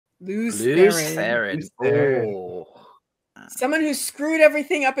Lews Lews Therin. Therin. Oh. Someone who screwed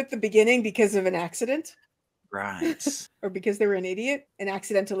everything up at the beginning because of an accident. Right. Or because they were an idiot, an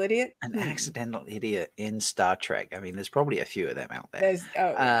accidental idiot. An accidental idiot in Star Trek. I mean, there's probably a few of them out there. There's,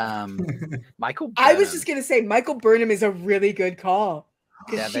 Michael Burnham. I was just going to say, Michael Burnham is a really good call.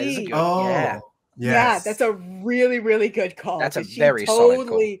 Yeah, that is a good. Yes. Yeah, that's a really, really good call. That's a very solid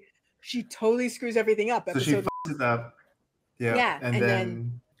call. She totally screws everything up. So she fucks it up. Yeah. And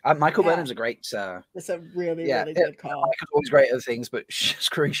then Michael Burnham's a great. That's a really, really good call. Michael's always great at things, but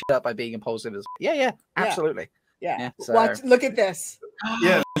screwing shit up by being impulsive is. Yeah, absolutely. Yeah. So, look at this.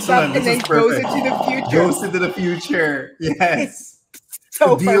 Yeah. And then goes into the future. Goes into the future. Yes.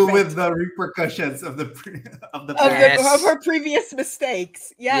 So to deal with the repercussions of her previous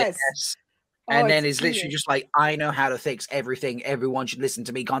mistakes. Yes. And then it's literally just like, I know how to fix everything. Everyone should listen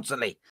to me constantly.